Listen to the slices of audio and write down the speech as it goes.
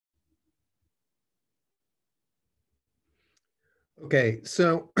Okay,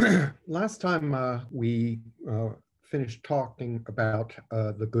 so last time we finished talking about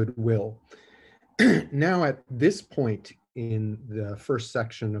the goodwill. Now, at this point in the first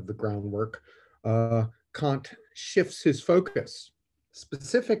section of the groundwork, Kant shifts his focus.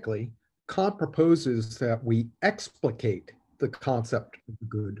 Specifically, Kant proposes that we explicate the concept of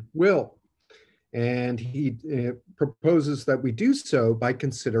goodwill. And he proposes that we do so by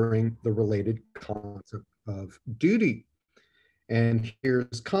considering the related concept of duty. And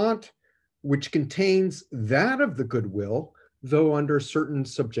here's Kant, which contains that of the goodwill, though under certain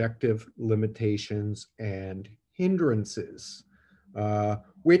subjective limitations and hindrances,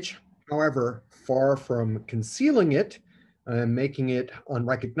 which, however, far from concealing it and making it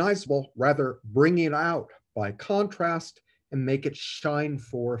unrecognizable, rather bring it out by contrast and make it shine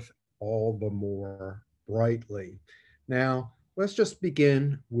forth all the more brightly. Now, let's just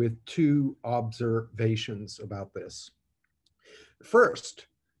begin with two observations about this. First,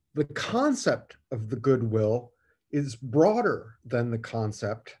 the concept of the goodwill is broader than the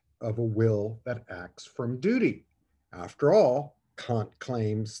concept of a will that acts from duty. After all, Kant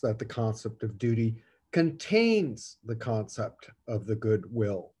claims that the concept of duty contains the concept of the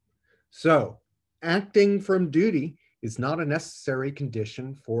goodwill. So, acting from duty is not a necessary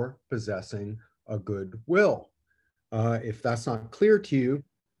condition for possessing a good will. If that's not clear to you,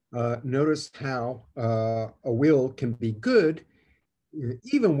 notice how a will can be good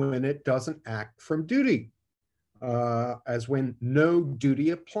even when it doesn't act from duty, as when no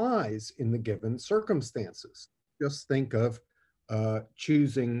duty applies in the given circumstances. Just think of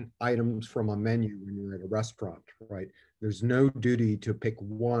choosing items from a menu when you're at a restaurant, right? There's no duty to pick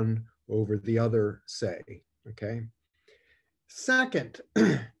one over the other, say, okay? Second,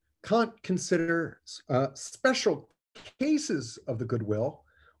 Kant considers special cases of the goodwill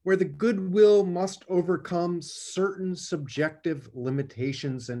where the goodwill must overcome certain subjective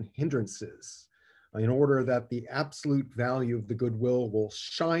limitations and hindrances in order that the absolute value of the goodwill will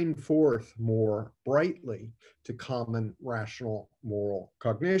shine forth more brightly to common rational moral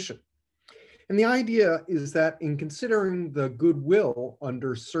cognition. And the idea is that in considering the goodwill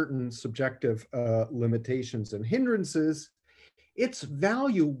under certain subjective limitations and hindrances, its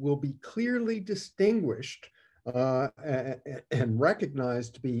value will be clearly distinguished and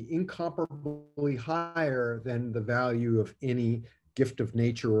recognized to be incomparably higher than the value of any gift of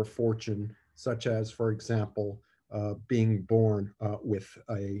nature or fortune, such as, for example, being born with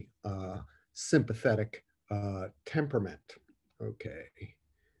a sympathetic temperament. Okay,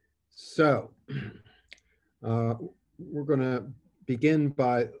 so we're going to begin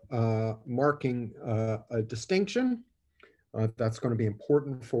by marking a distinction. That's going to be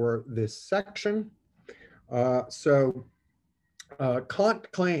important for this section. Kant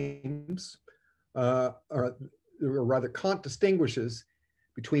claims, or rather Kant distinguishes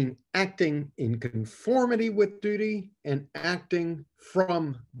between acting in conformity with duty and acting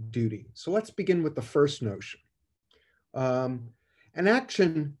from duty. So let's begin with the first notion. An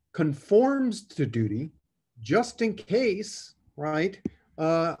action conforms to duty just in case, right,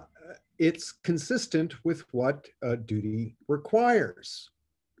 it's consistent with what duty requires.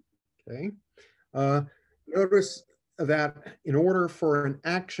 Okay. Notice that in order for an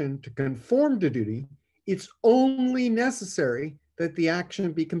action to conform to duty, it's only necessary that the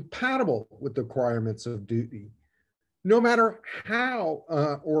action be compatible with the requirements of duty, no matter how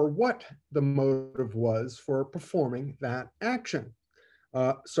or what the motive was for performing that action.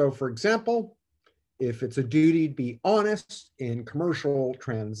 So, for example, if it's a duty to be honest in commercial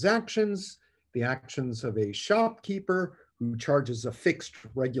transactions, the actions of a shopkeeper who charges a fixed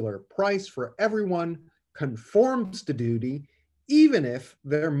regular price for everyone conforms to duty, even if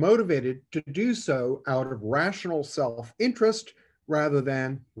they're motivated to do so out of rational self-interest rather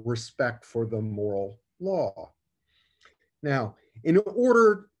than respect for the moral law. Now, in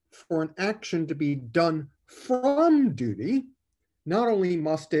order for an action to be done from duty, not only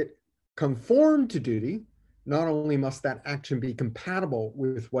must it conform to duty, not only must that action be compatible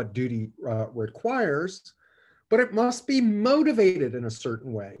with what duty requires, but it must be motivated in a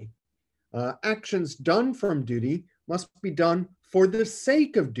certain way. Actions done from duty must be done for the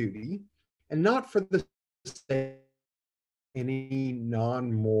sake of duty and not for the sake of any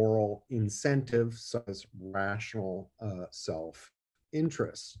non-moral incentive such as rational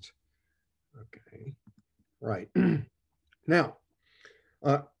self-interest. Okay, right. Now,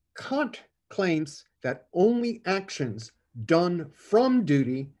 Kant claims that only actions done from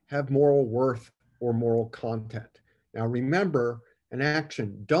duty have moral worth or moral content. Now remember, an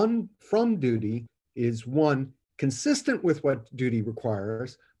action done from duty is one consistent with what duty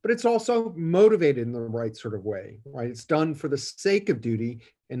requires, but it's also motivated in the right sort of way, right? It's done for the sake of duty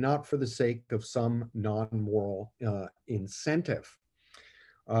and not for the sake of some non-moral incentive.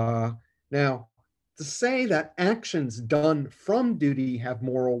 Now, to say that actions done from duty have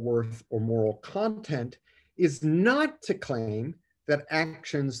moral worth or moral content is not to claim that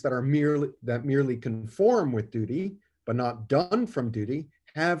actions that merely conform with duty but not done from duty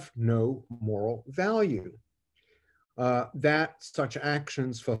have no moral value. That such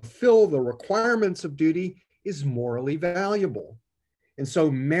actions fulfill the requirements of duty is morally valuable, and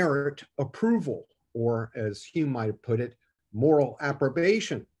so merit approval, or as Hume might have put it, moral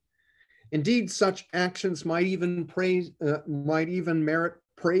approbation. Indeed, such actions might even merit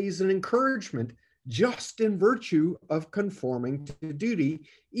praise and encouragement just in virtue of conforming to duty,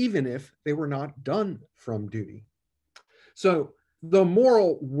 even if they were not done from duty. So the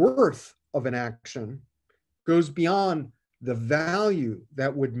moral worth of an action goes beyond the value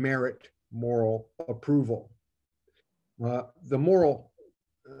that would merit moral approval. The moral,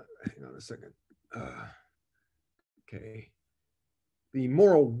 hang on a second. Okay. The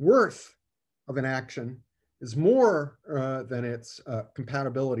moral worth of an action is more than its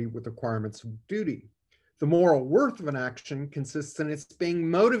compatibility with requirements of duty. The moral worth of an action consists in its being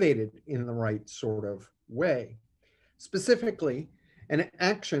motivated in the right sort of way. Specifically, an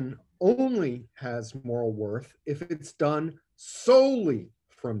action only has moral worth if it's done solely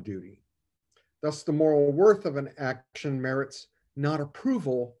from duty. Thus, the moral worth of an action merits not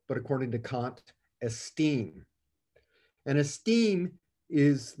approval, but according to Kant, esteem. And esteem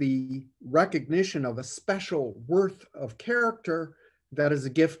is the recognition of a special worth of character that is a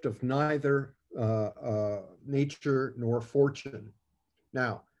gift of neither nature nor fortune.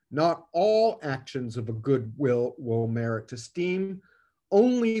 Now, not all actions of a good will merit esteem,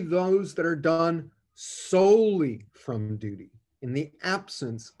 only those that are done solely from duty, in the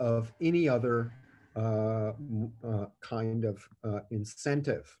absence of any other kind of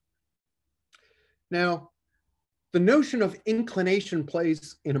incentive. Now, the notion of inclination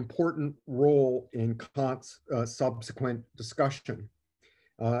plays an important role in Kant's subsequent discussion.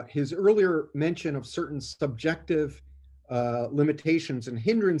 His earlier mention of certain subjective limitations and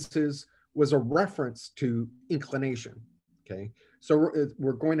hindrances was a reference to inclination, okay? So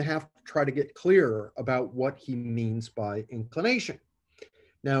we're going to have to try to get clearer about what he means by inclination.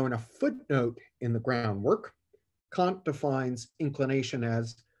 Now, in a footnote in the groundwork, Kant defines inclination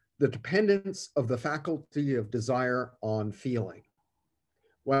as the dependence of the faculty of desire on feeling.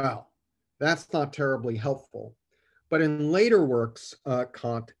 Well, that's not terribly helpful, but in later works,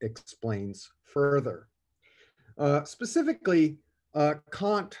 Kant explains further. Specifically,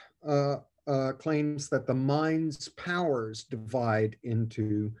 Kant claims that the mind's powers divide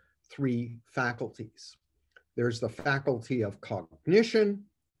into three faculties. There's the faculty of cognition,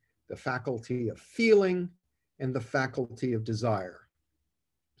 the faculty of feeling, and the faculty of desire.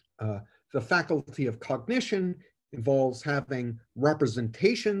 The faculty of cognition involves having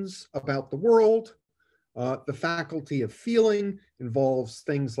representations about the world. The faculty of feeling involves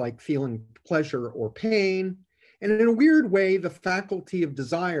things like feeling pleasure or pain. And in a weird way, the faculty of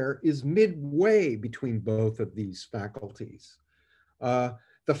desire is midway between both of these faculties.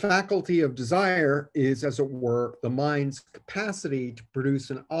 The faculty of desire is, as it were, the mind's capacity to produce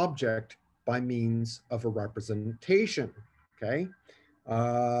an object by means of a representation, okay?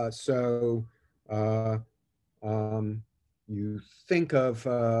 You think of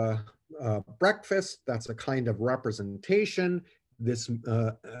breakfast, that's a kind of representation. This,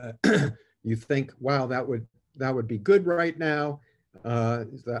 you think, wow, that would be good right now.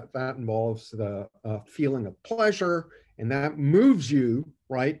 That involves the feeling of pleasure, and that moves you,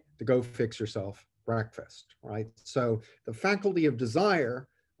 right, to go fix yourself breakfast, right? So the faculty of desire,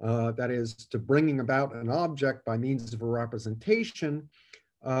 that is to bringing about an object by means of a representation,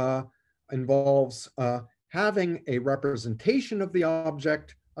 involves having a representation of the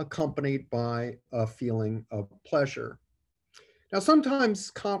object accompanied by a feeling of pleasure. Now,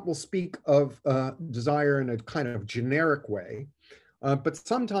 sometimes Kant will speak of desire in a kind of generic way, but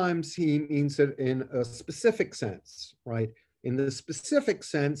sometimes he means it in a specific sense, right? In the specific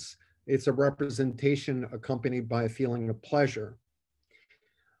sense, it's a representation accompanied by a feeling of pleasure.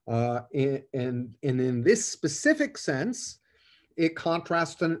 And in this specific sense, it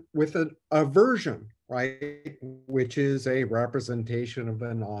contrasts with an aversion, right? Which is a representation of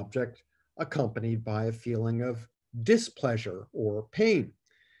an object accompanied by a feeling of displeasure or pain.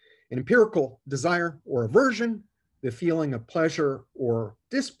 In empirical desire or aversion, the feeling of pleasure or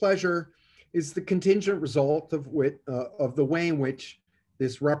displeasure is the contingent result of the way in which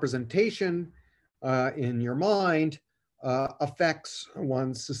this representation in your mind affects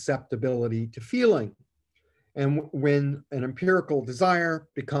one's susceptibility to feeling. And when an empirical desire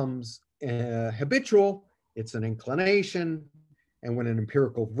becomes habitual, it's an inclination. And when an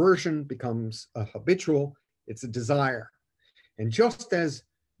empirical version becomes a habitual, it's a desire. And just as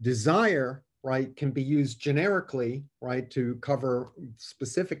desire, right, can be used generically, right, to cover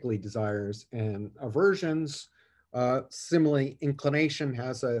specifically desires and aversions, similarly, inclination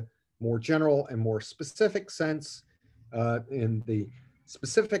has a more general and more specific sense. In the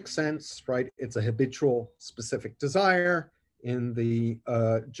specific sense, right, it's a habitual specific desire. In the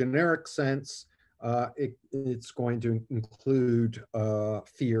generic sense, it's going to include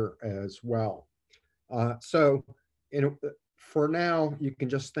fear as well. So for now, you can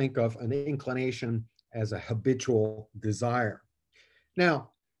just think of an inclination as a habitual desire. Now,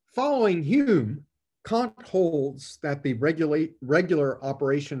 following Hume, Kant holds that the regular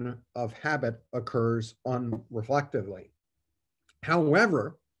operation of habit occurs unreflectively.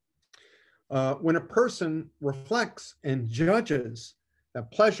 However, when a person reflects and judges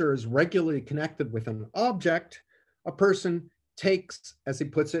that pleasure is regularly connected with an object, a person takes, as he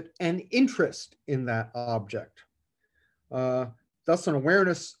puts it, an interest in that object. Thus, an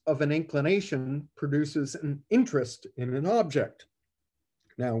awareness of an inclination produces an interest in an object.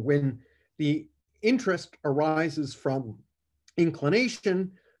 Now, when the interest arises from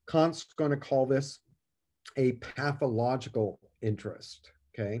inclination, Kant's going to call this a pathological interest,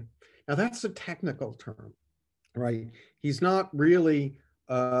 okay? Now, that's a technical term, right? He's not really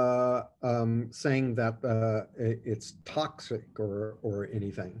saying that it's toxic or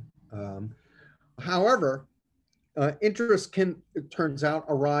anything. However, interest can, it turns out,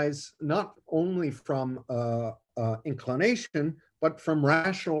 arise not only from inclination, but from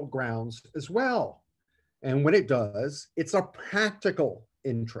rational grounds as well. And when it does, it's a practical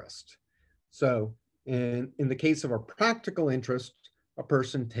interest. So in the case of a practical interest, a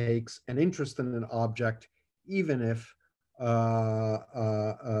person takes an interest in an object, even if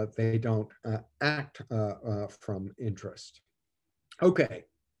they don't act from interest. Okay,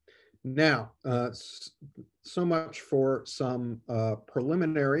 now, so much for some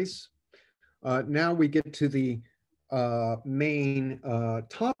preliminaries. Now we get to the main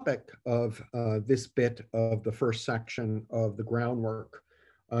topic of this bit of the first section of the groundwork.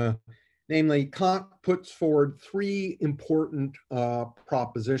 Namely, Kant puts forward three important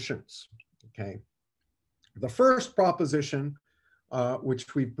propositions, okay? The first proposition,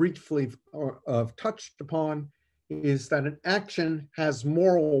 which we briefly touched upon, is that an action has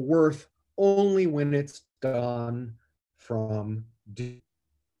moral worth only when it's done from duty.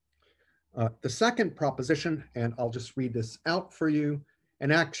 The second proposition, and I'll just read this out for you,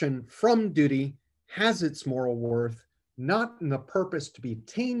 an action from duty has its moral worth, not in the purpose to be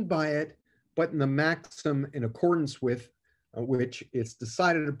attained by it, but in the maxim in accordance with which it's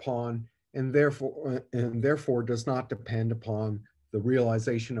decided upon, and therefore does not depend upon the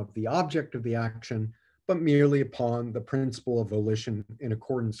realization of the object of the action, but merely upon the principle of volition in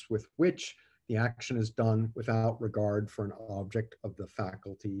accordance with which the action is done without regard for an object of the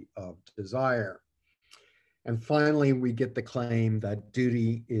faculty of desire. And finally, we get the claim that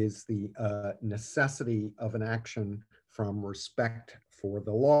duty is the necessity of an action from respect for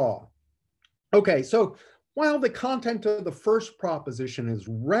the law. Okay, so while the content of the first proposition is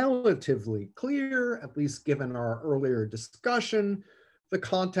relatively clear, at least given our earlier discussion, the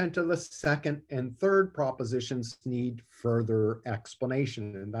content of the second and third propositions need further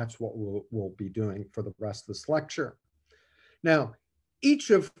explanation, and that's what we'll be doing for the rest of this lecture. Now, each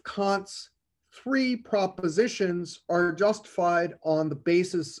of Kant's three propositions are justified on the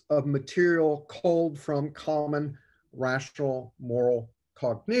basis of material culled from common rational moral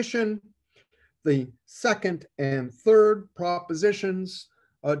cognition. The second and third propositions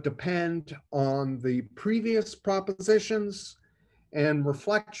depend on the previous propositions, and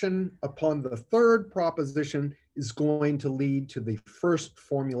reflection upon the third proposition is going to lead to the first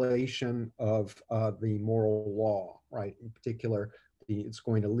formulation of the moral law, right? In particular, it's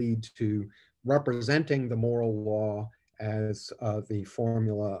going to lead to representing the moral law as the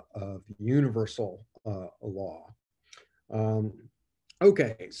formula of universal law.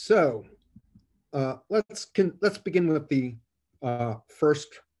 Okay, so let's begin with the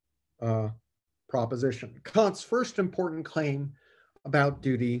first proposition. Kant's first important claim about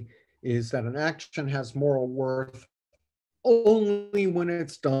duty is that an action has moral worth only when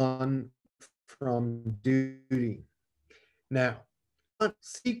it's done from duty. Now, Kant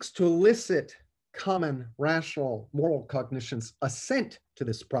seeks to elicit common rational moral cognition's assent to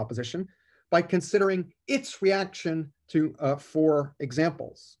this proposition by considering its reaction to four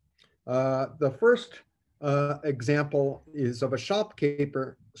examples. The first example is of a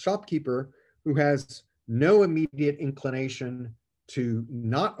shopkeeper who has no immediate inclination to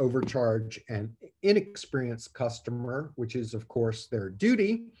not overcharge an inexperienced customer, which is, of course, their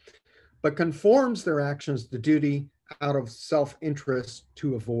duty, but conforms their actions to duty out of self-interest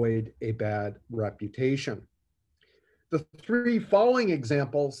to avoid a bad reputation. The three following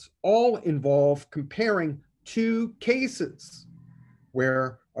examples all involve comparing two cases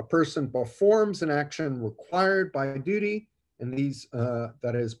where a person performs an action required by duty, and these,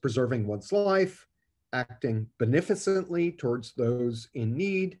 that is, preserving one's life, acting beneficently towards those in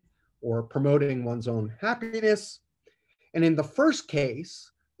need, or promoting one's own happiness. And in the first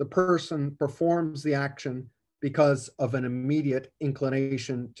case, the person performs the action because of an immediate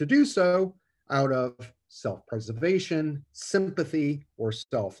inclination to do so out of self-preservation, sympathy, or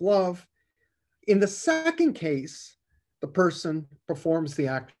self-love. In the second case, the person performs the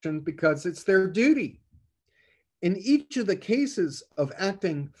action because it's their duty. In each of the cases of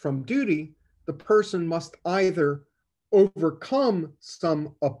acting from duty, the person must either overcome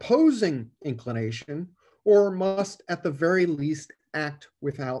some opposing inclination or must at the very least act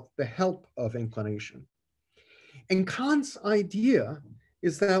without the help of inclination. And Kant's idea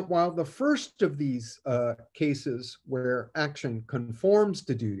is that while the first of these cases where action conforms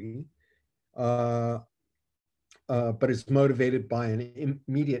to duty, but is motivated by an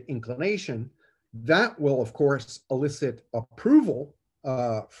immediate inclination, that will, of course, elicit approval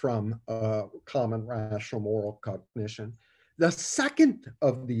from common rational moral cognition. The second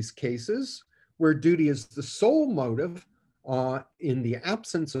of these cases, where duty is the sole motive, in the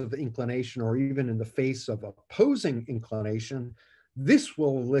absence of inclination or even in the face of opposing inclination, this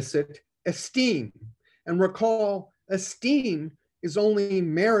will elicit esteem. And recall, esteem is only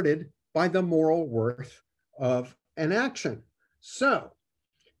merited by the moral worth of an action. So,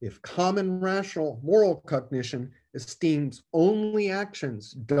 if common rational moral cognition esteems only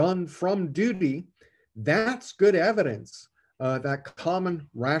actions done from duty, that's good evidence that common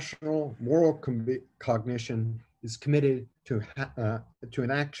rational moral cognition is committed to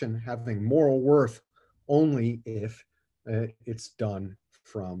an action having moral worth only if it's done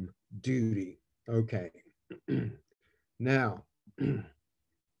from duty. Okay. Now,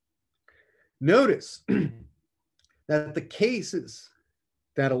 notice that the cases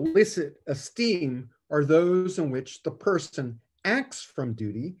that elicit esteem are those in which the person acts from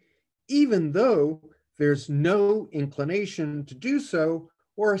duty, even though there's no inclination to do so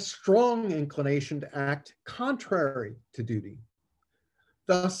or a strong inclination to act contrary to duty.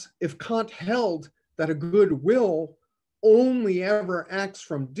 Thus, if Kant held that a good will only ever acts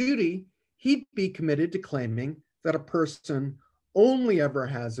from duty, he'd be committed to claiming that a person only ever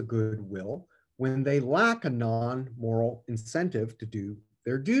has a good will when they lack a non-moral incentive to do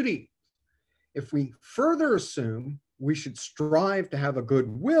their duty. If we further assume we should strive to have a good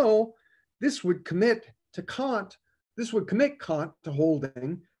will, this would commit Kant to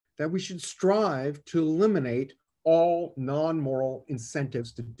holding that we should strive to eliminate all non-moral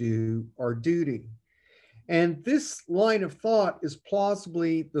incentives to do our duty. And this line of thought is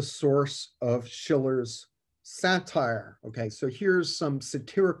plausibly the source of Schiller's satire. Okay, so here's some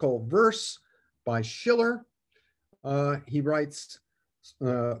satirical verse by Schiller. He writes,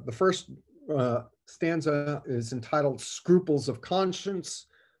 the first stanza is entitled Scruples of Conscience.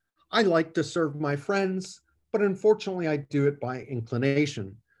 I like to serve my friends, but unfortunately I do it by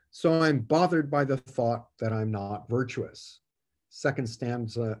inclination. So I'm bothered by the thought that I'm not virtuous. Second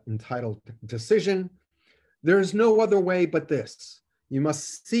stanza entitled Decision. There is no other way but this. You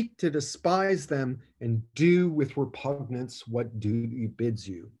must seek to despise them and do with repugnance what duty bids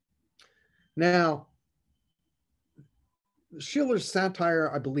you. Now, Schiller's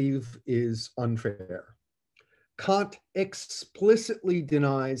satire, I believe, is unfair. Kant explicitly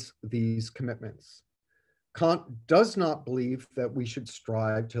denies these commitments. Kant does not believe that we should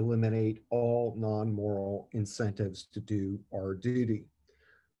strive to eliminate all non-moral incentives to do our duty.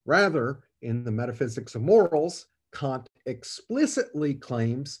 Rather, in the Metaphysics of Morals, Kant explicitly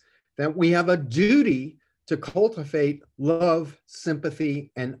claims that we have a duty to cultivate love,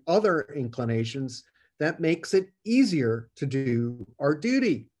 sympathy, and other inclinations that makes it easier to do our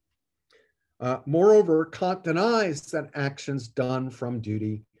duty. Moreover, Kant denies that actions done from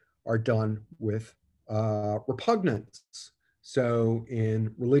duty are done with repugnance. So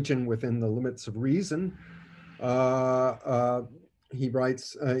in Religion Within the Limits of Reason, he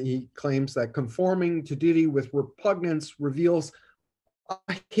writes, he claims that conforming to duty with repugnance reveals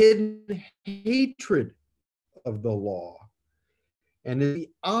a hidden hatred of the law and is the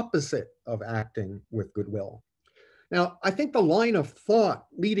opposite of acting with goodwill. Now, I think the line of thought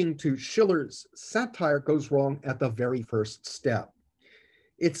leading to Schiller's satire goes wrong at the very first step.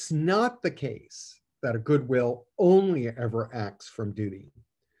 It's not the case that a goodwill only ever acts from duty.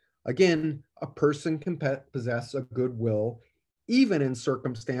 Again, a person can possess a goodwill even in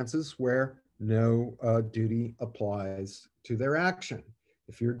circumstances where no duty applies to their action.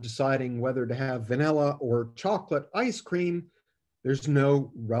 If you're deciding whether to have vanilla or chocolate ice cream, there's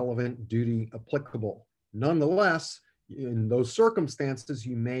no relevant duty applicable. Nonetheless, in those circumstances,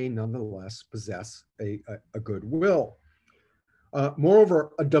 you may nonetheless possess a goodwill.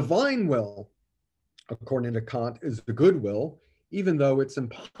 Moreover, a divine will, according to Kant, is the goodwill, even though it's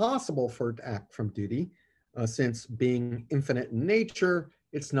impossible for it to act from duty, since being infinite in nature,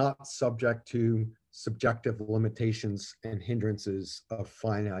 it's not subject to subjective limitations and hindrances of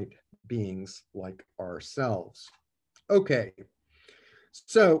finite beings like ourselves. Okay,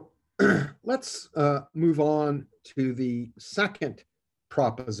 so let's move on to the second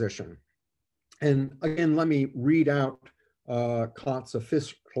proposition. And again, let me read out Kant's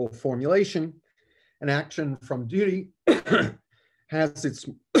official formulation. An action from duty has its,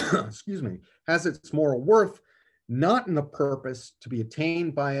 excuse me, has its moral worth, not in the purpose to be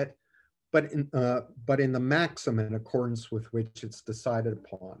attained by it, but in the maxim in accordance with which it's decided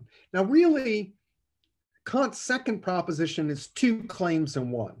upon. Now, really, Kant's second proposition is two claims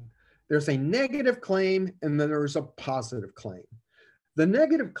in one. There's a negative claim and then there's a positive claim. The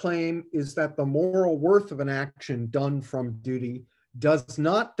negative claim is that the moral worth of an action done from duty does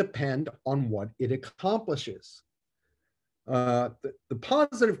not depend on what it accomplishes. The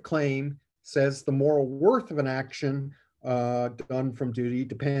positive claim says the moral worth of an action done from duty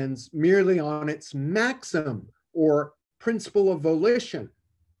depends merely on its maxim or principle of volition.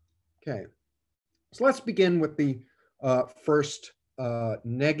 Okay, so let's begin with the first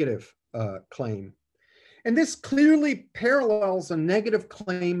negative claim. And this clearly parallels a negative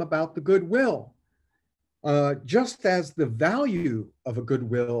claim about the goodwill. Just as the value of a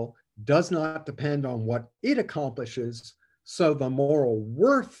goodwill does not depend on what it accomplishes, so the moral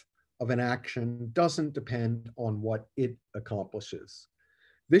worth of an action doesn't depend on what it accomplishes.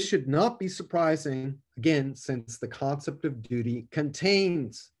 This should not be surprising, again, since the concept of duty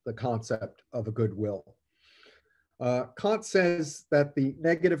contains the concept of a goodwill. Kant says that the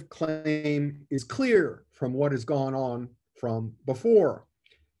negative claim is clear from what has gone on from before.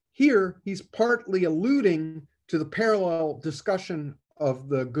 Here, he's partly alluding to the parallel discussion of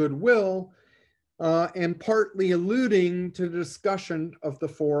the goodwill and partly alluding to the discussion of the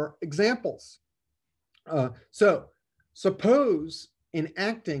four examples. So suppose in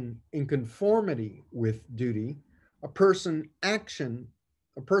acting in conformity with duty, a person's action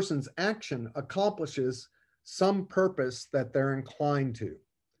accomplishes some purpose that they're inclined to.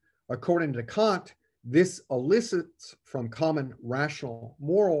 According to Kant, this elicits from common rational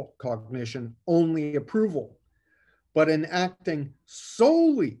moral cognition only approval. But in acting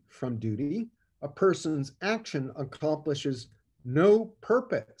solely from duty, a person's action accomplishes no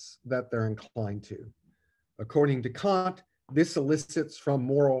purpose that they're inclined to. According to Kant, this elicits from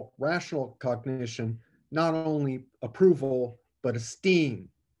moral rational cognition not only approval, but esteem.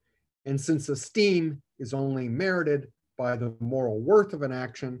 And since esteem is only merited by the moral worth of an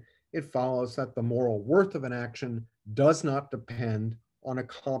action, it follows that the moral worth of an action does not depend on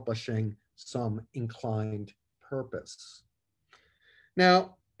accomplishing some inclined purpose.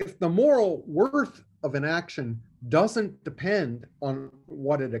 Now, if the moral worth of an action doesn't depend on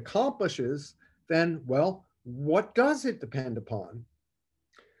what it accomplishes, then, well, what does it depend upon?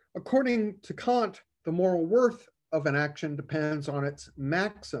 According to Kant, the moral worth of an action depends on its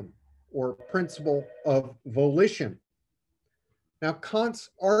maxim or principle of volition. Now, Kant's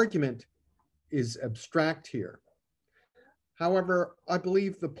argument is abstract here. However, I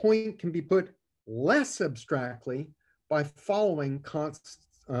believe the point can be put less abstractly by following Kant's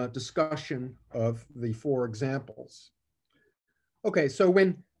discussion of the four examples. Okay, so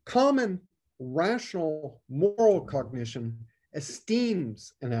when common rational moral cognition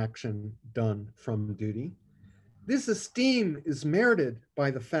esteems an action done from duty, this esteem is merited by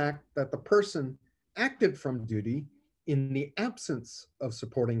the fact that the person acted from duty in the absence of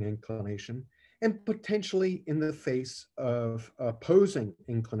supporting inclination and potentially in the face of opposing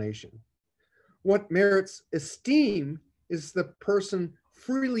inclination. What merits esteem is the person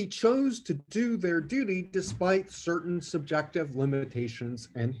freely chose to do their duty despite certain subjective limitations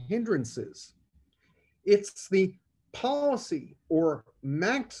and hindrances. It's the policy or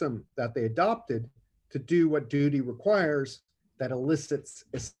maxim that they adopted to do what duty requires that elicits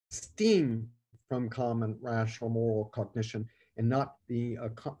esteem from common rational moral cognition and not the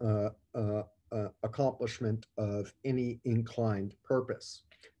accomplishment of any inclined purpose.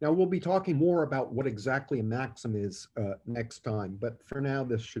 Now, we'll be talking more about what exactly a maxim is next time, but for now,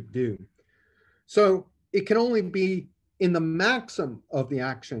 this should do. So it can only be in the maxim of the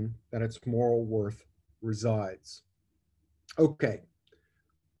action that its moral worth resides. Okay,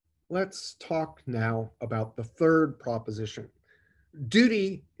 let's talk now about the third proposition.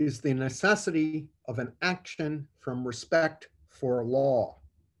 Duty is the necessity of an action from respect for law.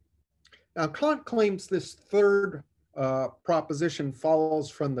 Now, Kant claims this third proposition follows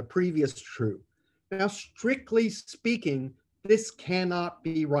from the previous two. Now, strictly speaking, this cannot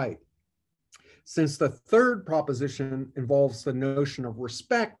be right, since the third proposition involves the notion of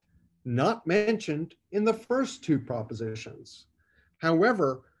respect not mentioned in the first two propositions.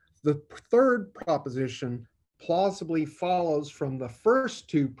 However, the third proposition plausibly follows from the first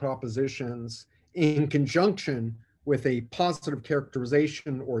two propositions in conjunction with a positive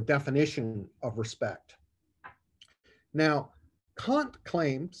characterization or definition of respect. Now, Kant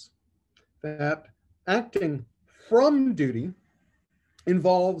claims that acting from duty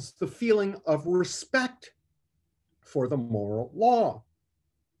involves the feeling of respect for the moral law.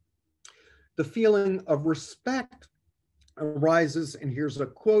 The feeling of respect arises, and here's a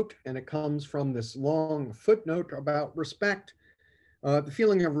quote, and it comes from this long footnote about respect. The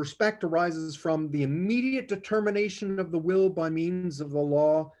feeling of respect arises from the immediate determination of the will by means of the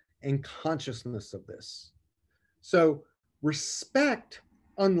law and consciousness of this. So respect,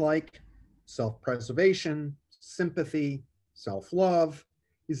 unlike self-preservation, sympathy, self-love,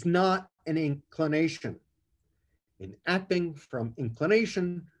 is not an inclination. In acting from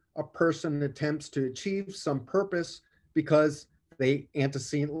inclination, a person attempts to achieve some purpose because they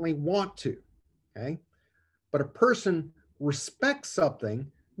antecedently want to, okay? But a person respects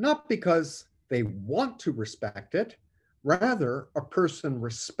something not because they want to respect it. Rather, a person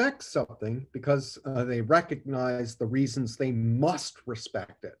respects something because they recognize the reasons they must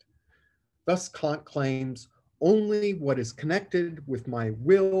respect it. Thus, Kant claims only what is connected with my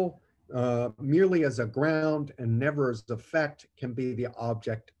will merely as a ground and never as effect can be the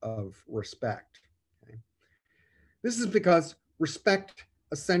object of respect. Okay? This is because respect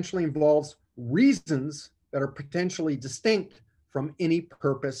essentially involves reasons that are potentially distinct from any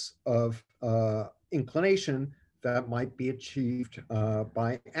purpose of inclination that might be achieved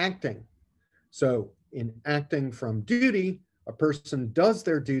by acting. So in acting from duty, a person does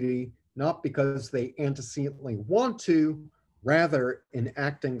their duty not because they antecedently want to, rather in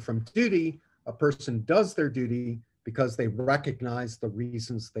acting from duty, a person does their duty because they recognize the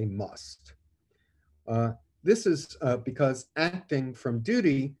reasons they must. This is because acting from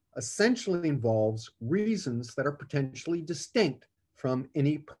duty essentially involves reasons that are potentially distinct from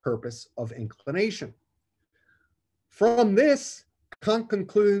any purpose of inclination. From this, Kant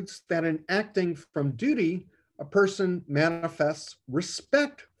concludes that in acting from duty, a person manifests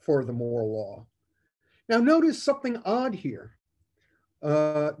respect for the moral law. Now, notice something odd here.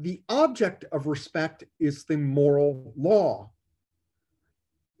 The object of respect is the moral law.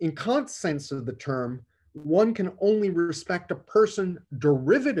 In Kant's sense of the term, one can only respect a person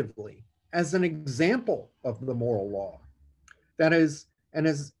derivatively as an example of the moral law. That is, and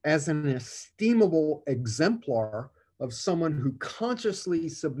as an estimable exemplar of someone who consciously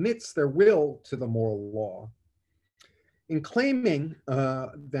submits their will to the moral law. In claiming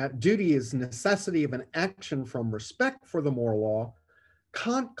that duty is necessity of an action from respect for the moral law,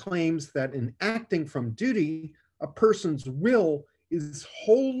 Kant claims that in acting from duty, a person's will is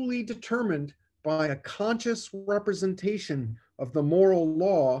wholly determined by a conscious representation of the moral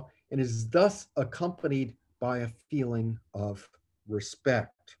law and is thus accompanied by a feeling of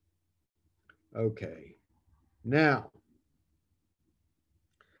respect. Okay, now,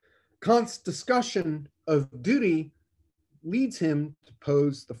 Kant's discussion of duty leads him to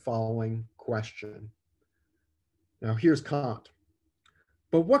pose the following question. Now, here's Kant.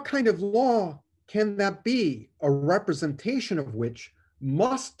 But what kind of law can that be, a representation of which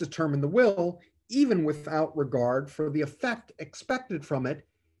must determine the will, even without regard for the effect expected from it,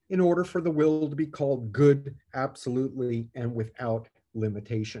 in order for the will to be called good absolutely and without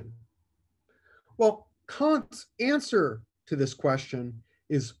limitation? Well, Kant's answer to this question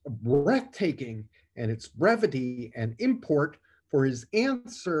is breathtaking in its brevity and import. For his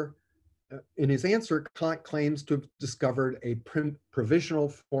answer, in his answer, Kant claims to have discovered a provisional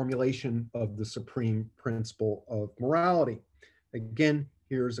formulation of the supreme principle of morality. Again,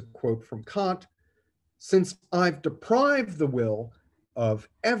 here's a quote from Kant. Since I've deprived the will of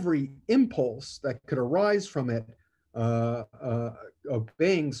every impulse that could arise from it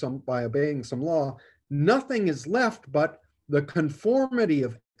obeying some law, nothing is left but the conformity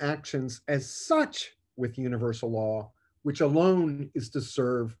of actions as such with universal law, which alone is to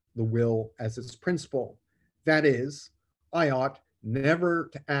serve the will as its principle. That is, I ought never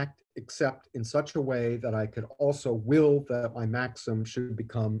to act except in such a way that I could also will that my maxim should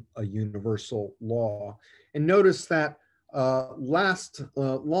become a universal law. And notice that last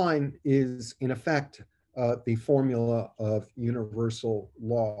line is, in effect, the formula of universal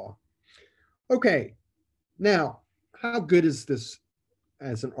law. Okay, now, how good is this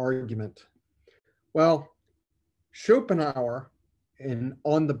as an argument? Well, Schopenhauer, and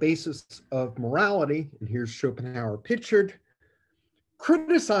on the basis of morality, and here's Schopenhauer pictured,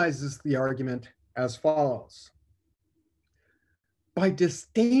 criticizes the argument as follows. By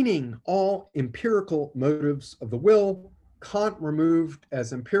disdaining all empirical motives of the will, Kant removed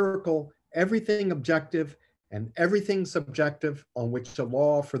as empirical everything objective and everything subjective on which a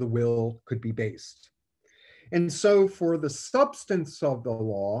law for the will could be based. And so for the substance of the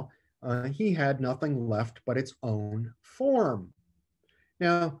law, he had nothing left but its own form.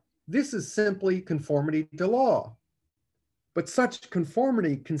 Now, this is simply conformity to law, but such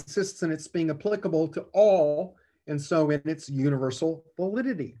conformity consists in its being applicable to all, and so in its universal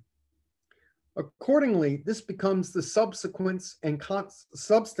validity. Accordingly, this becomes the substance and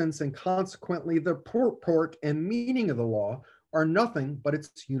consequently the purport and meaning of the law are nothing but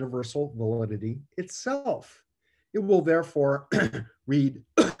its universal validity itself. It will therefore read,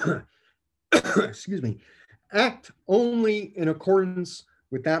 excuse me, act only in accordance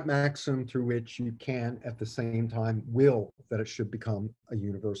with that maxim through which you can at the same time will that it should become a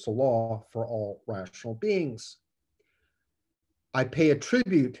universal law for all rational beings. I pay a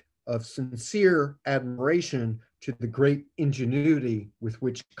tribute of sincere admiration to the great ingenuity with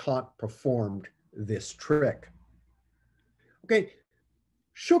which Kant performed this trick. Okay,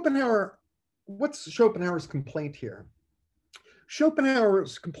 Schopenhauer, what's Schopenhauer's complaint here? Schopenhauer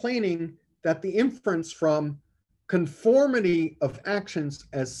is complaining that the inference from conformity of actions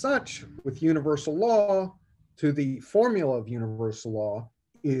as such with universal law to the formula of universal law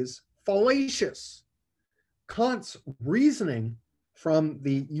is fallacious. Kant's reasoning from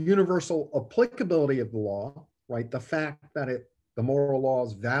the universal applicability of the law, right, the fact that the moral law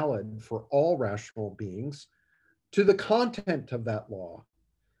is valid for all rational beings, to the content of that law.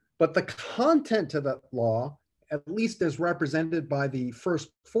 But the content of that law, at least as represented by the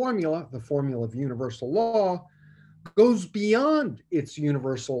first formula, the formula of universal law, goes beyond its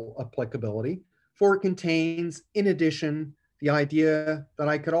universal applicability, for it contains, in addition, the idea that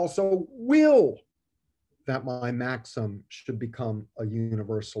I could also will that my maxim should become a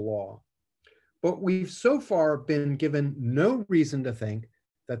universal law. But we've so far been given no reason to think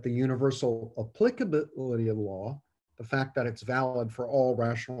that the universal applicability of the law, the fact that it's valid for all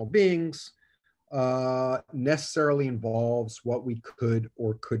rational beings, necessarily involves what we could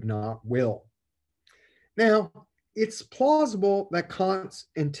or could not will. Now, it's plausible that Kant's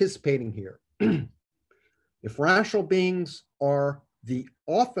anticipating here. If rational beings are the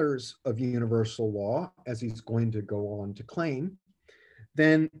authors of universal law, as he's going to go on to claim,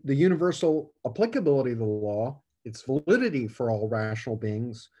 then the universal applicability of the law, its validity for all rational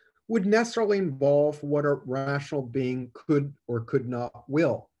beings, would necessarily involve what a rational being could or could not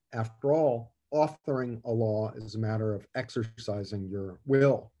will. After all, authoring a law is a matter of exercising your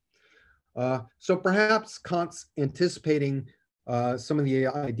will. So perhaps Kant's anticipating some of the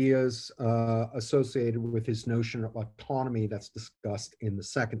ideas associated with his notion of autonomy that's discussed in the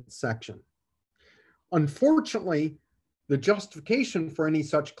second section. Unfortunately, the justification for any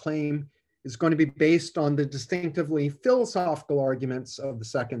such claim is going to be based on the distinctively philosophical arguments of the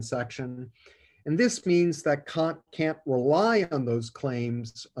second section. And this means that Kant can't rely on those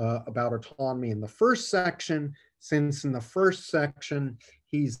claims about autonomy in the first section, since in the first section,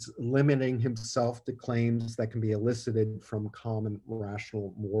 he's limiting himself to claims that can be elicited from common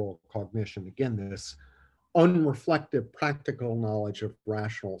rational moral cognition. Again, this unreflective practical knowledge of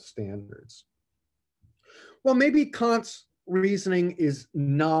rational standards. Well, maybe Kant's reasoning is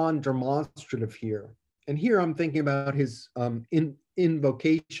non-demonstrative here. And here I'm thinking about his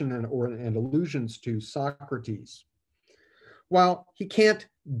invocation and allusions to Socrates. While he can't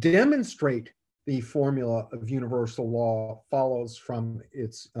demonstrate the formula of universal law follows from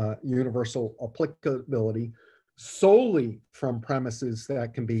its universal applicability solely from premises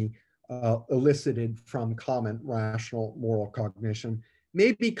that can be elicited from common rational moral cognition,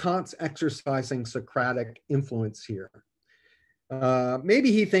 maybe Kant's exercising Socratic influence here.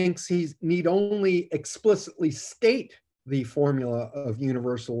 Maybe he thinks he need only explicitly state the formula of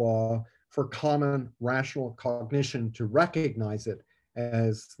universal law for common rational cognition to recognize it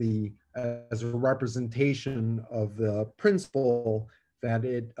as a representation of the principle that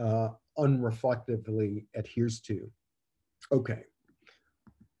it unreflectively adheres to. Okay.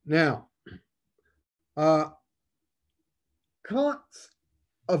 Now, Kant's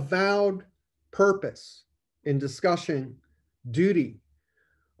avowed purpose in discussing duty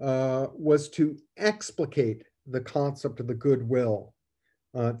was to explicate the concept of the goodwill,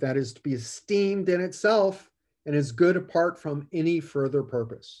 that is to be esteemed in itself and is good apart from any further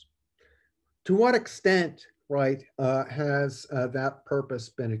purpose. To what extent, right, has that purpose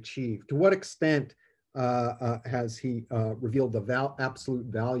been achieved? To what extent has he revealed the absolute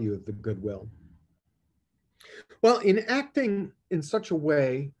value of the goodwill? Well, in acting in such a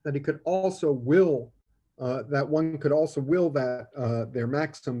way that he could also will, that one could also will that their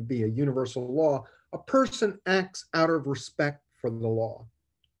maxim be a universal law, a person acts out of respect for the law.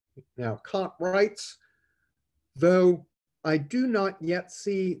 Now, Kant writes, though I do not yet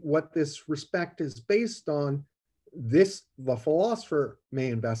see what this respect is based on, this the philosopher may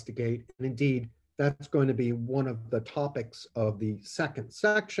investigate. And indeed, that's going to be one of the topics of the second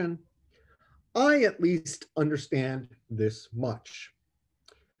section. I at least understand this much,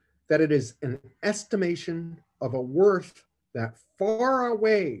 that it is an estimation of a worth that far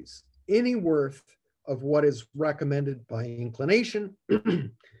outweighs any worth of what is recommended by inclination,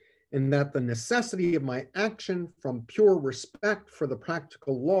 and that the necessity of my action from pure respect for the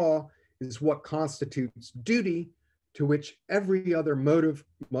practical law is what constitutes duty, to which every other motive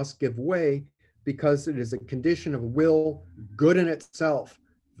must give way, because it is a condition of will good in itself,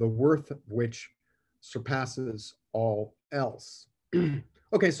 the worth of which surpasses all else.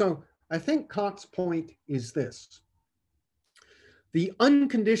 Okay, so I think Kant's point is this. The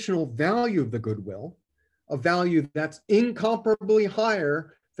unconditional value of the goodwill, a value that's incomparably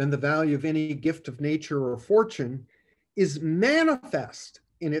higher than the value of any gift of nature or fortune, is manifest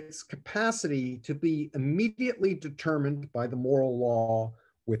in its capacity to be immediately determined by the moral law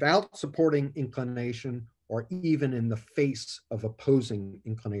without supporting inclination or even in the face of opposing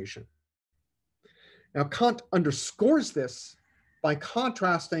inclination. Now, Kant underscores this by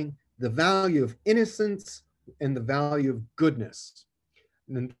contrasting the value of innocence and the value of goodness.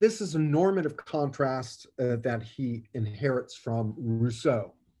 And this is a normative contrast that he inherits from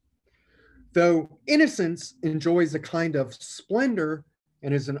Rousseau. Though innocence enjoys a kind of splendor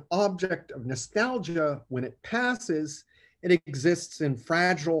and is an object of nostalgia when it passes, it exists in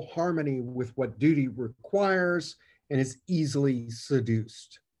fragile harmony with what duty requires and is easily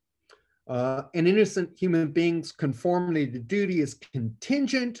seduced. An innocent human being's conformity to duty is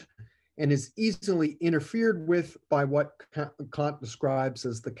contingent and is easily interfered with by what Kant describes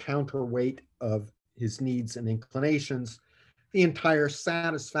as the counterweight of his needs and inclinations, the entire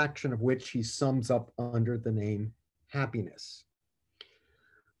satisfaction of which he sums up under the name happiness.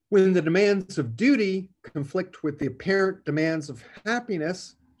 When the demands of duty conflict with the apparent demands of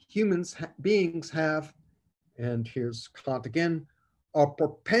happiness, beings have, and here's Kant again, a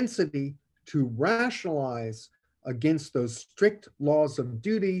propensity to rationalize against those strict laws of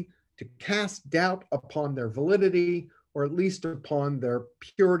duty, to cast doubt upon their validity, or at least upon their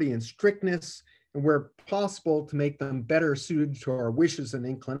purity and strictness, and where possible to make them better suited to our wishes and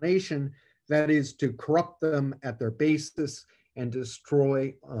inclination, that is to corrupt them at their basis and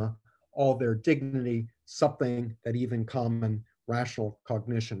destroy all their dignity, something that even common rational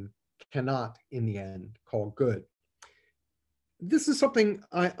cognition cannot in the end call good. This is something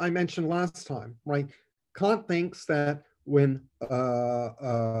I mentioned last time, right? Kant thinks that when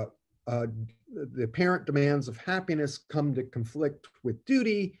the apparent demands of happiness come to conflict with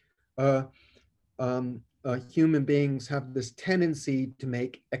duty, human beings have this tendency to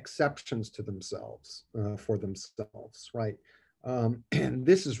make exceptions to themselves, for themselves, right? And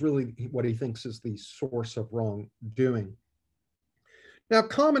this is really what he thinks is the source of wrongdoing. Now,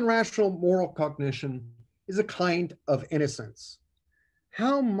 common rational moral cognition is a kind of innocence.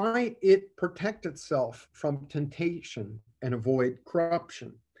 How might it protect itself from temptation and avoid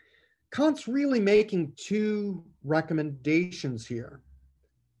corruption? Kant's really making two recommendations here.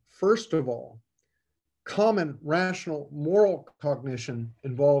 First of all, common rational moral cognition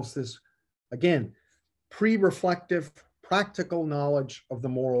involves this, again, pre-reflective, practical knowledge of the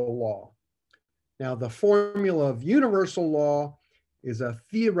moral law. Now, the formula of universal law is a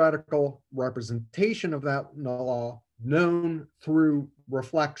theoretical representation of that law known through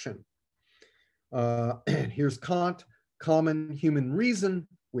reflection. And here's Kant. Common human reason,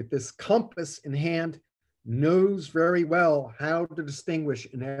 with this compass in hand, knows very well how to distinguish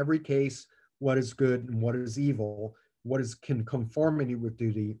in every case what is good and what is evil, what is in conformity with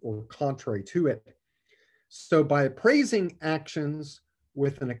duty or contrary to it. So by appraising actions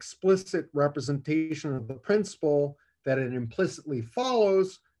with an explicit representation of the principle, that it implicitly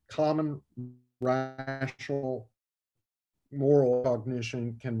follows common rational moral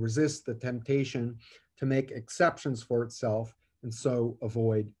cognition can resist the temptation to make exceptions for itself and so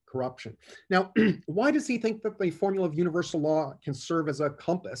avoid corruption. Now, why does he think that the formula of universal law can serve as a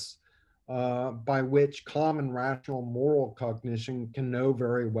compass by which common rational moral cognition can know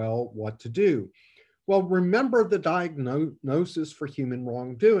very well what to do? Well, remember the diagnosis for human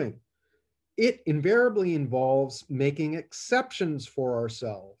wrongdoing. It invariably involves making exceptions for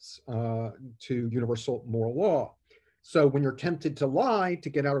ourselves to universal moral law. So when you're tempted to lie to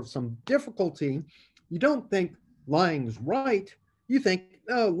get out of some difficulty, you don't think lying's right. You think,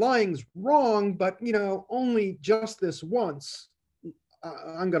 oh, lying's wrong, but only just this once,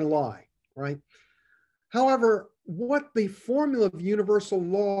 I'm going to lie, right? However, what the formula of universal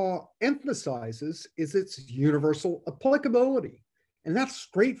law emphasizes is its universal applicability. And that's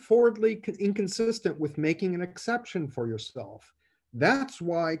straightforwardly inconsistent with making an exception for yourself. That's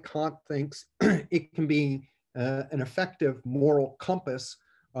why Kant thinks it can be an effective moral compass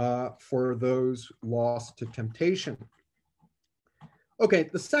for those lost to temptation. Okay,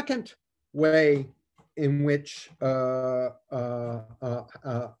 the second way in which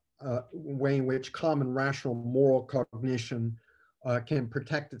common rational moral cognition can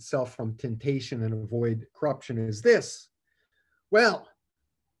protect itself from temptation and avoid corruption is this. Well,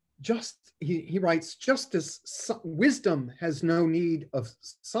 he writes, just as wisdom has no need of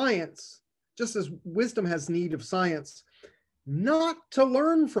science, just as wisdom has need of science, not to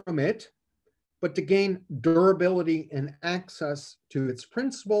learn from it, but to gain durability and access to its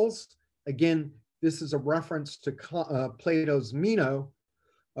principles. Again, this is a reference to Plato's Meno.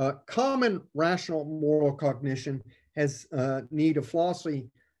 Common rational moral cognition has need of philosophy,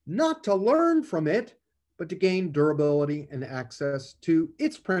 not to learn from it, but to gain durability and access to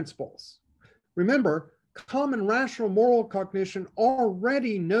its principles. Remember, common rational moral cognition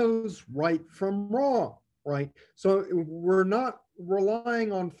already knows right from wrong, right? So we're not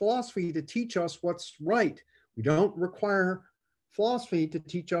relying on philosophy to teach us what's right. We don't require philosophy to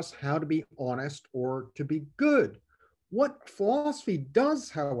teach us how to be honest or to be good. What philosophy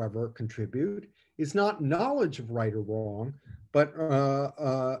does, however, contribute is not knowledge of right or wrong, but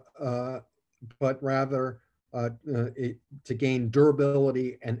rather to gain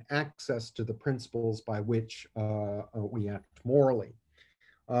durability and access to the principles by which we act morally.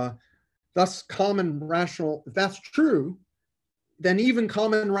 Thus, common rational, if that's true, then even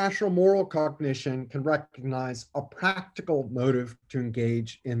common rational moral cognition can recognize a practical motive to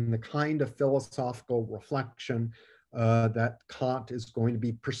engage in the kind of philosophical reflection that Kant is going to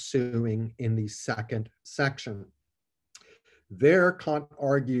be pursuing in the second section. There, Kant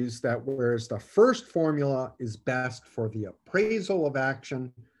argues that whereas the first formula is best for the appraisal of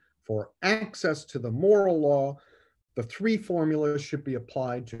action, for access to the moral law, the three formulas should be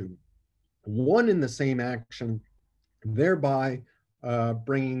applied to one in the same action, thereby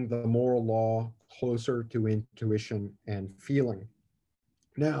bringing the moral law closer to intuition and feeling.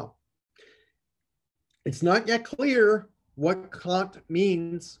 Now, it's not yet clear what Kant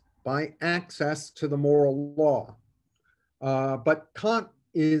means by access to the moral law. But Kant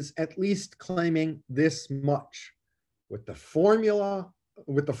is at least claiming this much. With the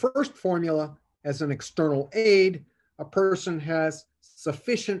first formula as an external aid, a person has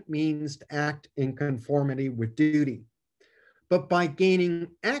sufficient means to act in conformity with duty. But by gaining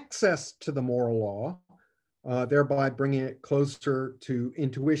access to the moral law, thereby bringing it closer to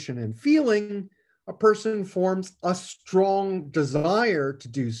intuition and feeling, a person forms a strong desire to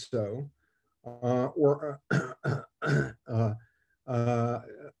do so,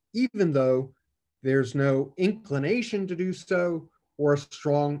 even though there's no inclination to do so or a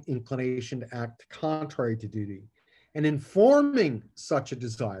strong inclination to act contrary to duty. And in forming such a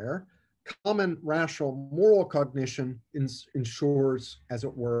desire, common rational moral cognition ensures, as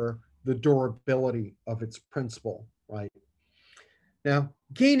it were, the durability of its principle, right? Now,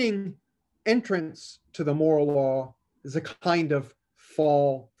 gaining entrance to the moral law is a kind of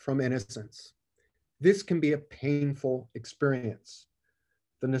fall from innocence. This can be a painful experience.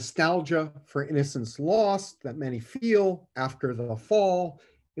 The nostalgia for innocence lost that many feel after the fall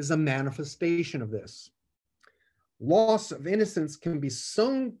is a manifestation of this. Loss of innocence can be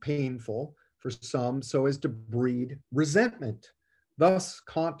so painful for some so as to breed resentment. Thus,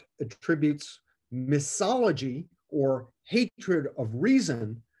 Kant attributes misology, or hatred of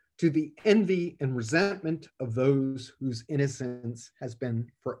reason, to the envy and resentment of those whose innocence has been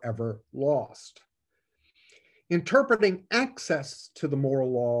forever lost. Interpreting access to the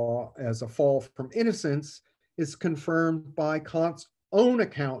moral law as a fall from innocence is confirmed by Kant's own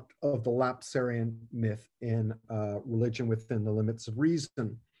account of the lapsarian myth in Religion Within the Limits of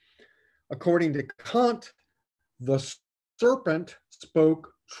Reason. According to Kant, the serpent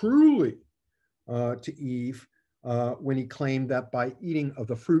spoke truly to Eve when he claimed that by eating of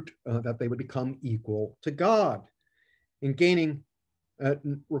the fruit that they would become equal to God. In gaining,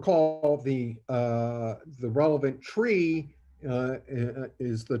 recall the relevant tree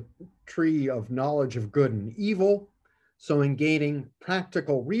is the tree of knowledge of good and evil. So in gaining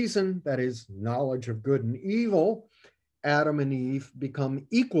practical reason, that is knowledge of good and evil, Adam and Eve become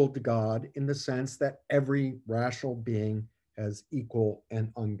equal to God in the sense that every rational being has equal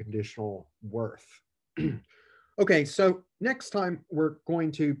and unconditional worth. Okay, so next time we're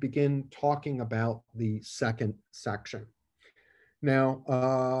going to begin talking about the second section.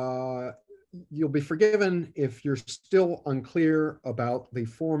 Now, you'll be forgiven if you're still unclear about the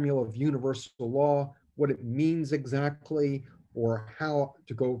formula of universal law, what it means exactly, or how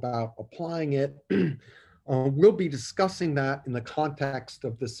to go about applying it. We'll be discussing that in the context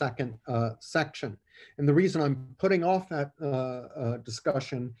of the second section. And the reason I'm putting off that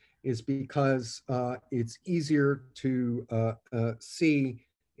discussion is because it's easier to see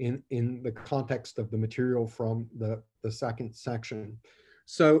in the context of the material from the second section.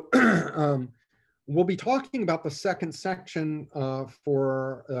 So we'll be talking about the second section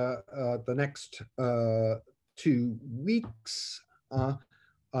for the next 2 weeks. But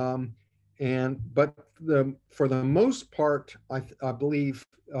for the most part, I believe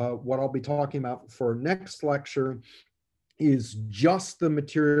what I'll be talking about for next lecture is just the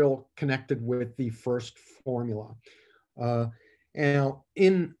material connected with the first formula. Now,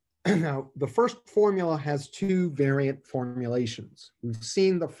 the first formula has 2 variant formulations. We've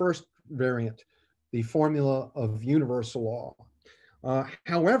seen the first variant, the formula of universal law.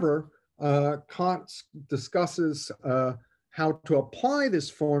 However, Kant discusses how to apply this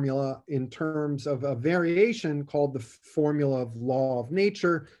formula in terms of a variation called the formula of law of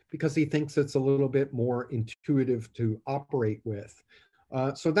nature, because he thinks it's a little bit more intuitive to operate with.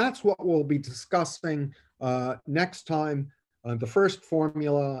 So that's what we'll be discussing next time. The first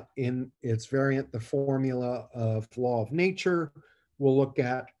formula in its variant, the formula of law of nature. We'll look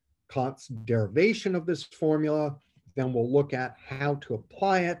at Kant's derivation of this formula. Then we'll look at how to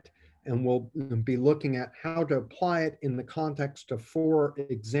apply it. And we'll be looking at how to apply it in the context of 4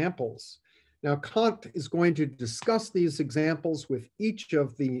 examples. Now, Kant is going to discuss these examples with each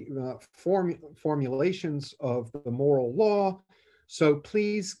of the formulations of the moral law. So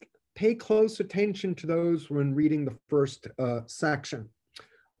please pay close attention to those when reading the first section.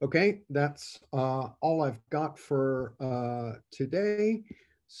 Okay, that's all I've got for today.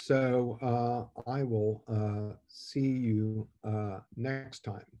 So I will see you next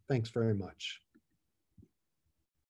time. Thanks very much.